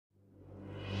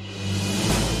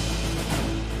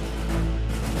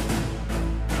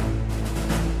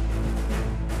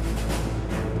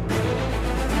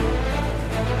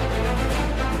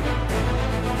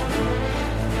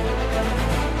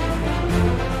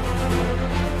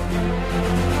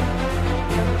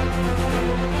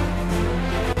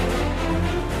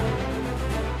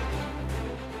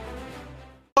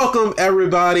Welcome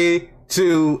everybody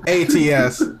to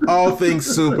ATS, All Things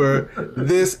Super.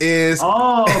 This is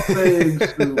All Things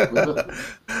Super.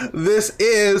 This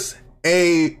is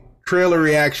a trailer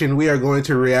reaction. We are going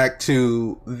to react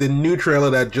to the new trailer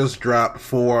that just dropped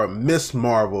for Ms.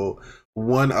 Marvel,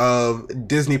 one of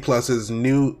Disney Plus's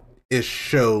new-ish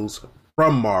shows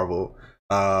from Marvel.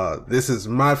 This is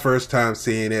my first time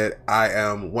seeing it. I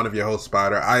am one of your hosts,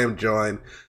 Spider. I am joined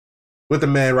with the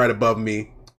man right above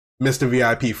me, Mr.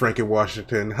 VIP Frankie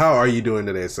Washington. How are you doing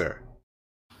today, sir?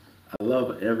 I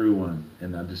love everyone,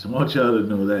 and I just want y'all to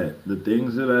know that the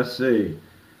things that I say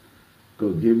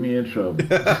go get me in trouble.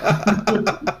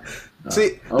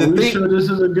 See, are we sure this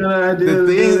is a good idea?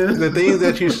 The things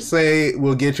that you say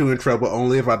will get you in trouble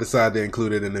only if I decide to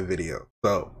include it in the video.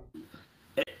 So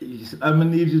I'm gonna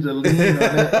need you to lean on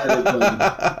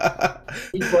that.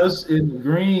 Keep us in the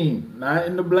green, not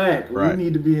in the black. Right. We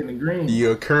need to be in the green.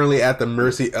 You're currently at the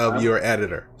mercy of your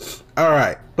editor. All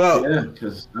right, but yeah,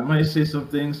 because I might say some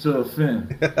things to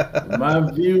offend.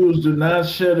 My views do not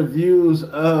share the views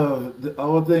of the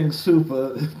All Things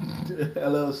Super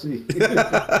LLC.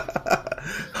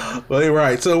 Well, you're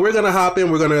right. So we're gonna hop in.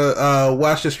 We're gonna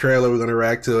watch this trailer. We're gonna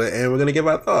react to it, and we're gonna give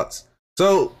our thoughts.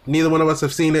 So neither one of us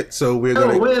have seen it, so we're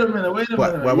gonna. Wait a minute.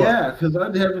 What? Yeah, because I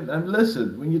haven't.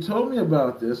 Listen, when you told me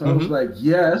about this, I was like,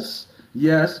 yes.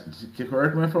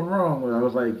 Correct me if I'm wrong. I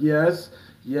was like, yes,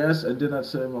 and then I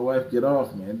said, my wife, get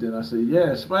off me, and then I said,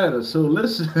 yeah, Spider. So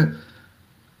listen,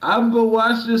 I'm gonna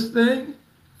watch this thing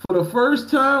for the first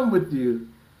time with you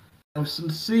and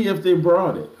see if they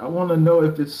brought it. I want to know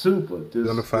if it's super. We're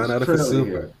gonna find out if it's super.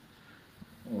 Here.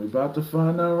 We're about to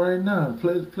find out right now.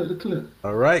 Play the clip.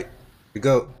 All right. We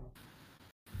go.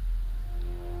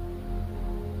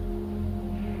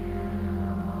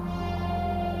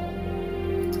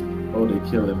 Oh, they're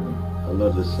killing me. I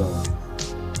love this song.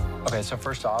 Okay, so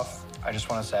first off, I just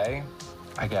want to say,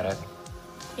 I get it.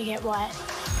 You get what?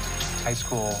 High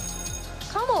school.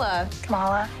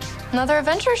 Kamala. Another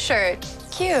adventure shirt.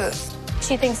 Cute.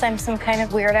 She thinks I'm some kind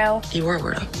of weirdo. You were a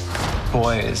weirdo.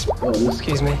 Boys. Oh,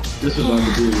 Excuse me? This is about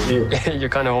to be a hit. You're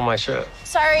kind of on my shirt.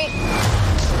 Sorry.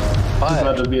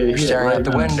 But you're staring right out the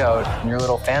now. window in your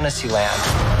little fantasy land.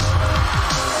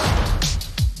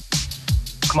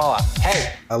 Kamala,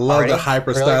 hey. I love Already? the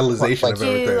hyper Really? stylization Like, of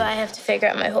everything. Do I have to figure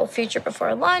out my whole future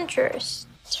before lunch, or is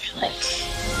there like...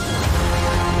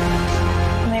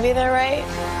 Maybe they're right.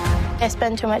 I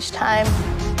spend too much time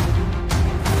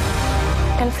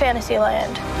in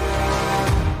Fantasyland.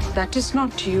 That is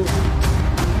not you.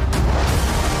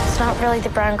 It's not really the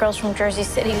brown girls from Jersey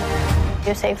City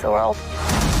who save the world.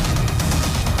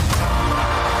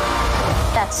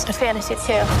 That's a fantasy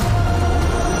too.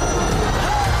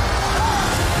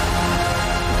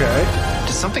 Okay.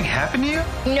 Did something happen to you?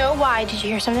 No, why? Did you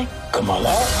hear something?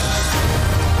 Kamala.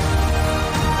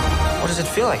 What does it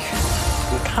feel like?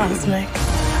 Cosmic.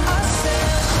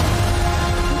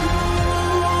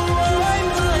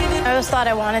 I always thought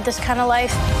I wanted this kind of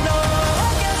life,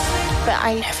 but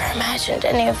I never imagined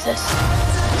any of this.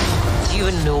 Do you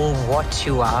know what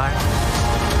you are?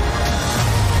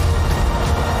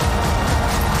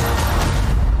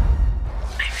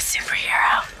 I'm a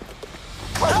superhero.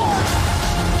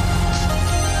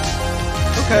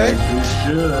 Okay. You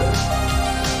should.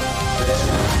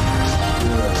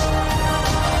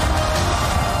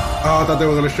 Oh, I thought they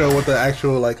were gonna show what the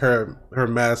actual like her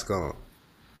mask on.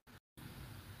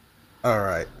 All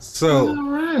right. So All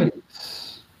right.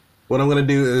 what I'm gonna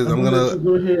do is I'm gonna let you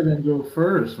go ahead and go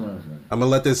first, my friend. I'm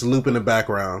gonna let this loop in the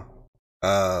background,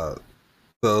 so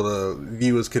the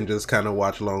viewers can just kind of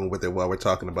watch along with it while we're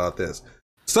talking about this.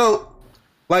 So,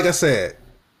 like I said,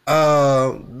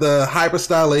 the hyper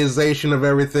stylization of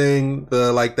everything,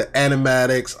 the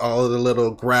animatics, all of the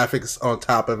little graphics on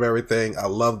top of everything. I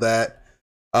love that.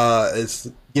 It's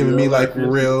giving me like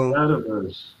real,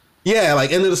 Spider-Verse. yeah,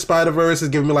 like Into the Spider-Verse is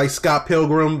giving me like Scott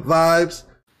Pilgrim vibes.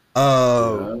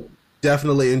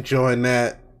 Definitely enjoying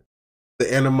that.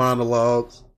 The inner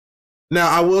monologues. Now,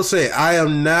 I will say, I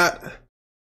am not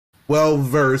well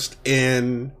versed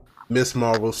in Ms.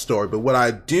 Marvel's story, but what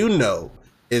I do know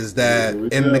is that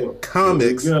in the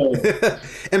comics,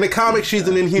 in the comics, she's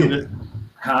an Inhuman.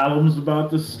 Harlem's about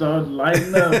to start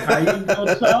lighting up. How you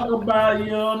gonna talk about it?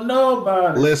 You don't know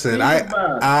about it. Listen, Think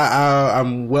about it.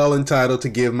 I'm well entitled to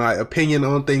give my opinion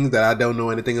on things that I don't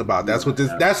know anything about. That's what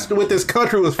this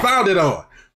country was founded on.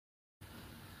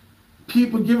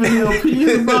 People giving their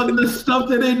opinions about this stuff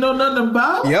that they know nothing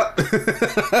about. Yep.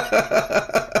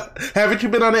 Haven't you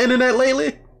been on the internet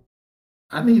lately?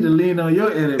 I need to lean on your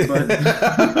edit button.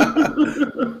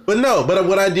 But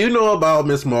what I do know about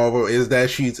Ms. Marvel is that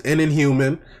she's an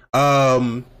Inhuman.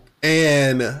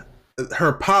 and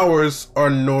her powers are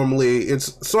normally,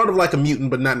 it's sort of like a mutant,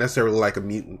 but not necessarily like a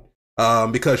mutant,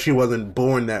 because she wasn't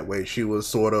born that way. She was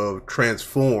sort of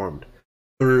transformed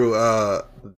through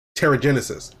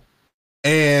Terrigenesis.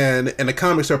 And in the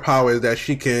comics, her power is that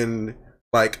she can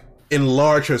like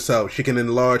enlarge herself. She can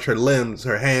enlarge her limbs,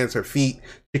 her hands, her feet.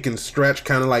 She can stretch,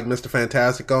 kind of like Mr.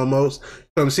 Fantastic almost.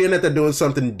 So I'm seeing that they're doing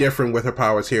something different with her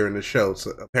powers here in the show.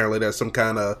 So apparently there's some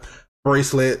kind of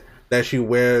bracelet that she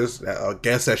wears. I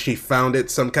guess that she found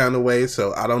it some kind of way.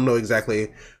 So I don't know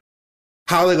exactly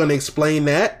how they're going to explain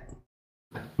that,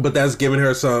 but that's giving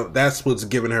her that's what's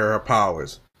giving her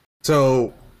powers.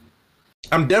 So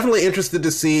I'm definitely interested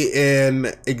to see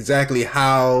in exactly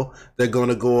how they're going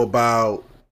to go about,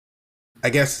 I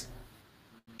guess,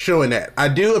 showing that. I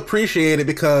do appreciate it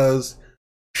because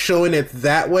showing it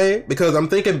that way, because I'm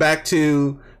thinking back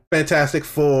to Fantastic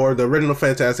Four, the original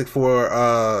Fantastic Four,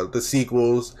 the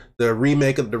sequels, the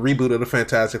reboot of the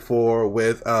Fantastic Four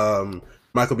with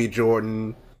Michael B.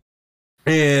 Jordan,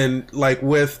 and like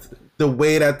with the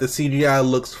way that the CGI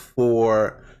looks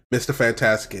for Mr.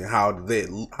 Fantastic and how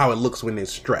it looks when they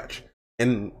stretch.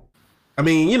 And I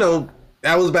mean, you know,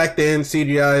 that was back then.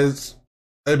 CGI has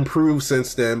improved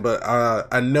since then, but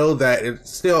I know that it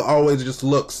still always just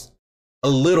looks a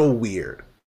little weird.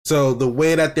 So the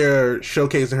way that they're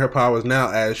showcasing her powers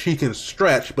now, as she can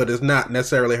stretch, but it's not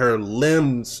necessarily her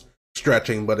limbs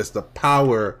stretching, but it's the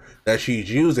power that she's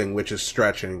using, which is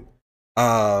stretching.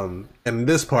 And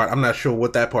this part, I'm not sure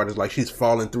what that part is like. She's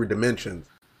falling through dimensions,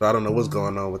 so I don't know what's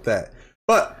going on with that.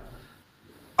 But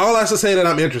all that's to say that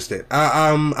I'm interested.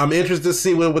 I'm interested to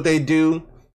see what they do.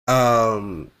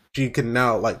 She can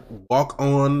now like walk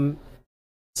on.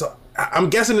 So I'm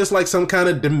guessing it's like some kind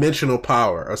of dimensional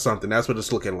power or something. That's what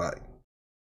it's looking like.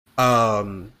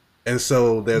 And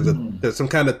so there's some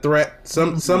kind of threat.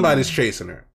 Somebody's chasing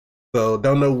her. So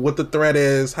don't know what the threat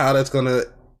is, how that's gonna,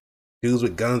 dudes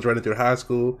with guns running through high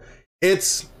school.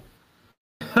 It's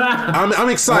I'm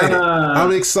excited.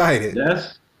 I'm excited.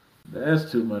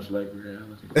 That's too much like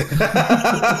reality.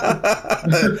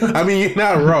 I mean, you're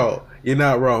not wrong. You're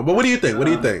not wrong. But what do you think? What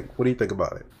do you think? What do you think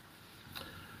about it?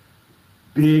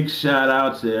 Big shout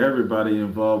out to everybody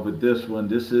involved with this one.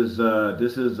 This is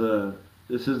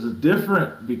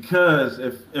different, because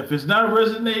if it's not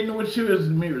resonating with you,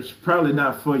 it's probably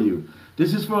not for you.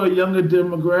 This is for a younger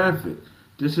demographic.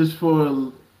 This is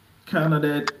for kind of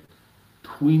that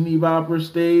tweeny bopper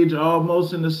stage,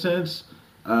 almost, in a sense.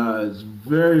 It's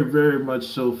very, very much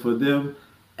so for them,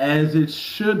 as it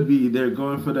should be. They're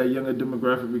going for that younger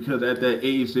demographic because at that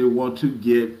age they want to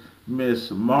get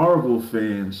Miss Marvel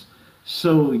fans.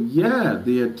 So yeah,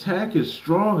 the attack is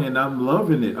strong, and I'm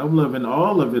loving it. I'm loving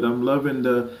all of it. I'm loving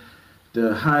the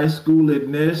high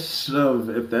schooledness of,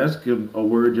 if that's a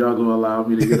word y'all gonna allow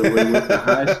me to get away with, the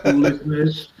high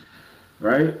schooledness,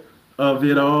 right, of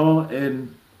it all.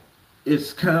 And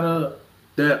it's kind of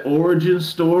that origin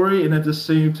story, and at the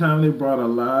same time they brought a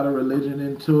lot of religion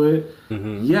into it.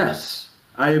 Mm-hmm. Yes,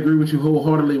 I agree with you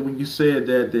wholeheartedly when you said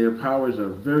that their powers are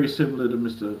very similar to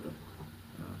Mr.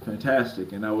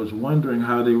 Fantastic, and I was wondering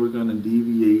how they were going to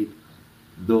deviate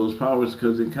those powers,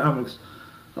 because in comics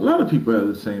a lot of people have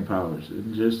the same powers,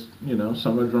 and just, you know,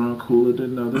 some are drawn cooler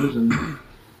than others, and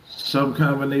some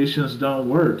combinations don't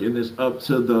work, and it's up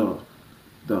to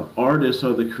the artist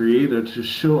or the creator to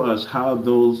show us how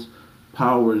those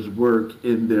powers work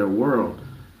in their world.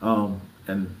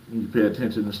 And you pay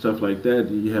attention to stuff like that,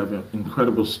 you have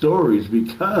incredible stories,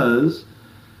 because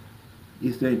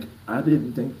you think, I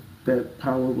didn't think that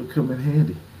power would come in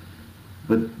handy,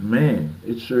 but man,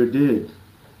 it sure did.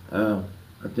 I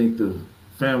think the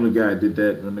Family Guy did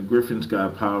that when the Griffins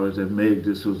got powers, and Meg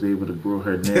just was able to grow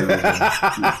her nails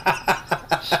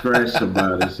and scratch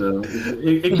somebody. So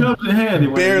it comes in handy.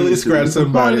 When barely scratch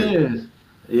somebody.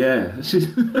 Yeah, I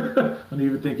don't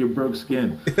even think it broke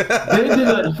skin. They did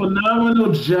a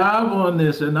phenomenal job on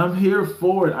this, and I'm here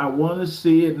for it. I want to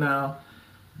see it now.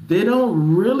 They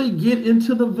don't really get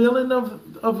into the villain of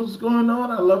what's going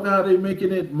on. I love how they're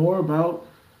making it more about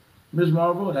Ms.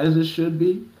 Marvel, as it should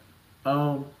be.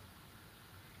 I'm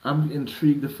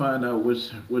intrigued to find out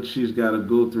what she's got to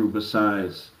go through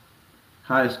besides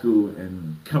high school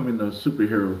and becoming a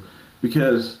superhero,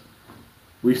 because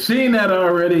we've seen that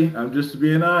already. I'm just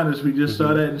being honest. We just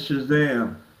saw that in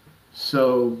Shazam.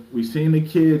 So we've seen the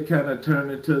kid kind of turn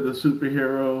into the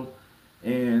superhero,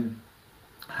 and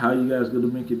how you guys going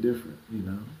to make it different, you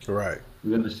know? Right. We're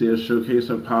going to see her showcase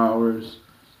her powers.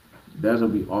 That'll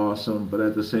be awesome. But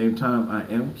at the same time, I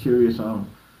am curious on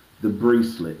the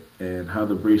bracelet and how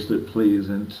the bracelet plays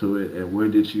into it, and where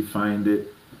did she find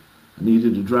it?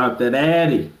 Needed to drop that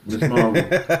Addy, Miss Marvel.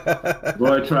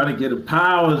 Boy, trying to get the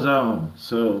powers on.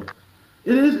 So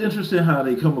it is interesting how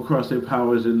they come across their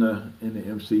powers in the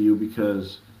MCU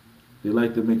because they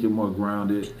like to make it more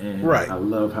grounded, and I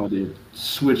love how they're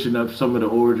switching up some of the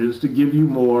origins to give you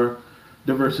more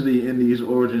diversity in these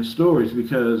origin stories.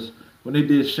 Because when they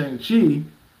did Shang-Chi,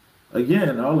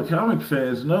 again, all the comic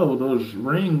fans know those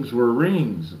rings were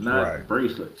rings, not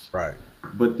bracelets. Right.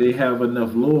 But they have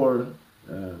enough lore.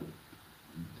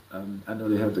 I know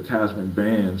they have the cosmic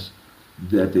bands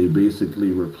that they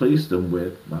basically replaced them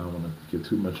with. I don't want to get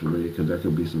too much away because that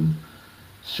could be some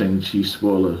Shang-Chi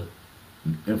spoiler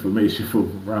information for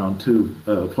round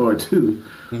 2, part 2.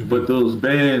 But those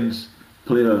bands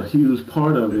play a huge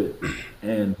part of it,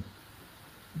 and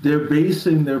they're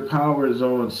basing their powers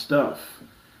on stuff.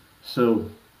 So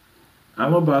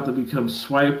I'm about to become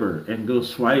Swiper and go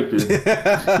swiping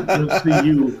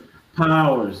MCU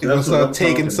powers. You're gonna start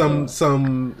taking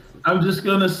some. I'm just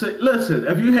gonna say, listen,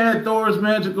 if you had Thor's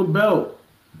magical belt,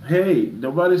 hey,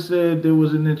 nobody said there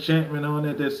was an enchantment on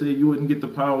it that said you wouldn't get the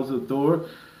powers of Thor.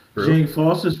 True. Jane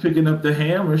Foster's picking up the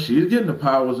hammer. She's getting the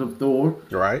powers of Thor.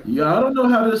 Right. Y'all don't know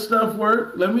how this stuff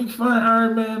works. Let me find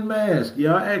Iron Man mask.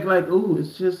 Y'all act like, ooh,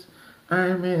 it's just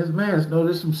Iron Man's mask. No,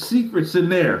 there's some secrets in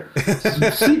there.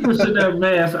 Some secrets in that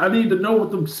mask. I need to know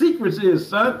what them secrets is,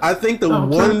 son. I think the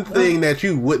one thing that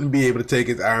you wouldn't be able to take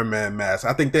is Iron Man mask.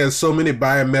 I think there's so many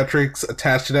biometrics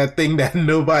attached to that thing that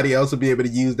nobody else would be able to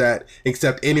use that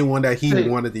except anyone that he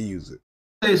wanted to use it.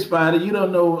 Hey, Spidey, you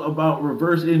don't know about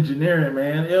reverse engineering,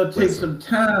 man. It'll take some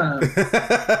time.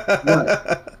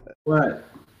 What?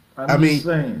 I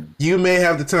mean, you may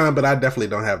have the time, but I definitely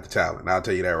don't have the talent. I'll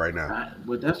tell you that right now.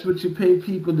 But that's what you pay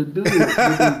people to do.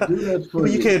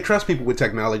 You can't trust people with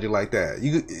technology like that.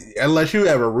 Unless you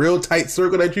have a real tight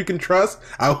circle that you can trust,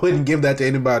 I wouldn't give that to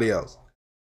anybody else.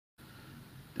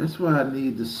 That's why I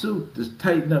need the suit to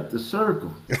tighten up the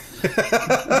circle.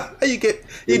 you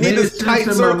need this tight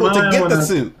circle to get the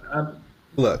suit.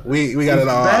 Look, we got it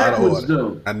all out of order.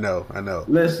 Though. I know.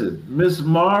 Listen, Miss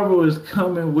Marvel is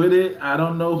coming with it. I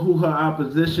don't know who her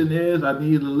opposition is. I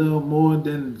need a little more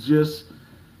than just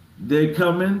they're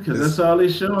coming, because that's all they're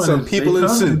showing. Some people in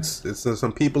suits. It's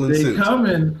some people in suits. They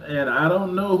coming, and I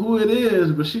don't know who it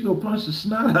is, but she gonna punch the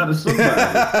snot out of somebody.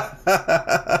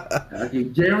 I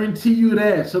can guarantee you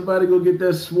that. Somebody go get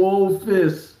that swole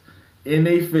fist in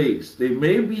their face. They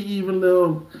may be even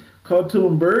little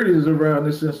cartoon birdies around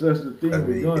this, since that's the thing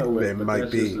we're going with. It might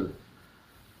be.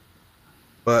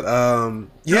 But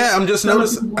yeah, I'm just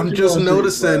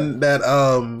noticing that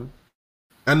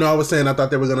I know I was saying I thought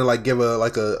they were gonna like give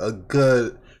a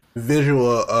good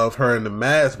visual of her in the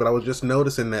mask, but I was just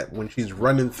noticing that when she's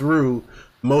running through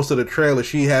most of the trailer,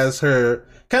 she has her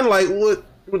kind of like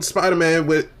with Spider-Man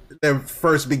with their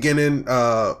first beginning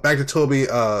back to Tobey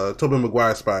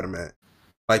Maguire Spider-Man.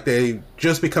 Like they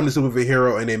just become the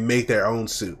superhero and they make their own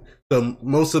suit. So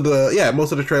most of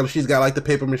the trailer, she's got like the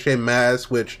paper mache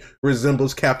mask, which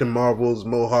resembles Captain Marvel's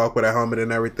mohawk with a helmet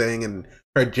and everything, and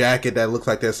her jacket that looks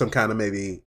like there's some kind of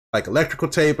maybe like electrical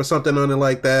tape or something on it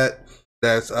like that.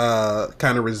 That's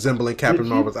kind of resembling Captain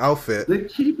Marvel's outfit. They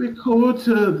keep it cool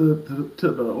to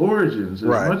the origins as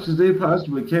much as they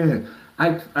possibly can.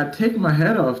 I take my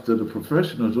hat off to the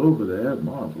professionals over there at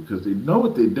Marvel because they know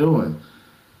what they're doing.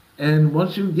 And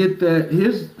once you get that,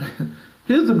 here's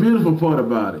the beautiful part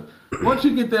about it. Once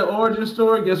you get that origin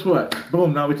story, guess what?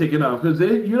 Boom, now we take it off. Because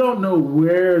you don't know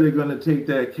where they're going to take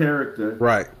that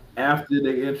character after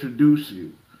they introduce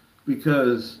you.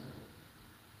 Because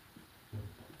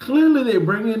clearly they're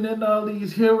bringing in all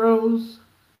these heroes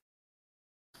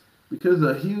because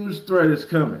a huge threat is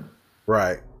coming.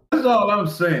 Right. That's all I'm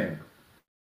saying.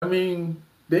 I mean,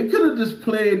 they could have just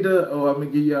played I'm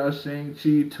going to give y'all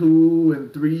Shang-Chi 2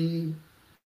 and 3.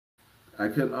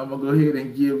 I'm going to go ahead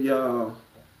and give y'all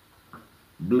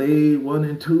Blade 1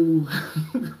 and 2.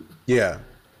 Yeah.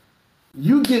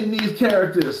 You getting these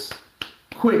characters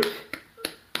quick.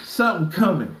 Something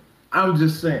coming. I'm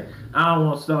just saying. I don't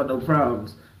want to start no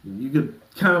problems. You could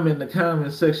comment in the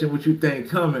comment section what you think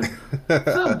coming.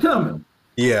 Something coming.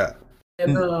 Yeah.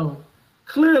 And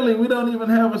clearly we don't even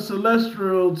have a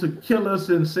Celestial to kill us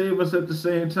and save us at the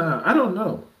same time. I don't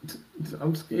know.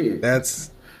 I'm scared.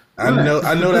 I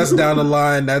know that's down the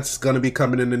line. That's going to be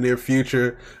coming in the near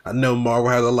future. I know Marvel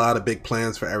has a lot of big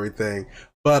plans for everything.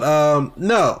 But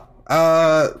no.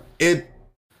 It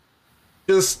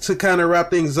just to kind of wrap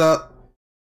things up,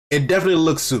 it definitely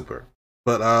looks super.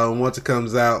 But once it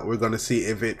comes out, we're going to see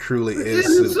if it truly is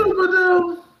super. Is it super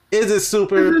though? Is it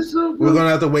super? We're going to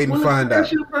have to wait and find out.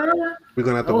 We're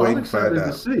going to have to wait and find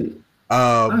out.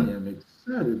 I am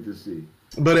excited to see.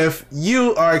 But if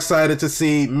you are excited to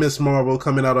see Miss Marvel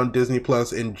coming out on Disney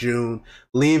Plus in June,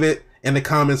 leave it in the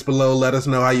comments below. Let us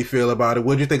know how you feel about it.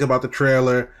 What do you think about the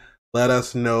trailer? Let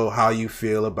us know how you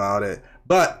feel about it.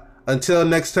 But until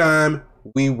next time,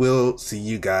 we will see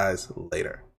you guys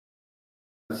later.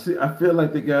 See, I feel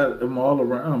like they got them all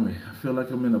around me. I feel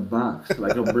like I'm in a box,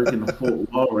 like I'm breaking the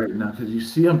fourth wall right now. Because you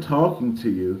see, I'm talking to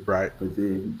you, right? But they're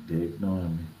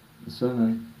ignoring me. It's all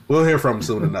right. We'll hear from them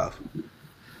soon enough.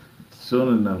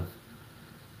 Soon enough.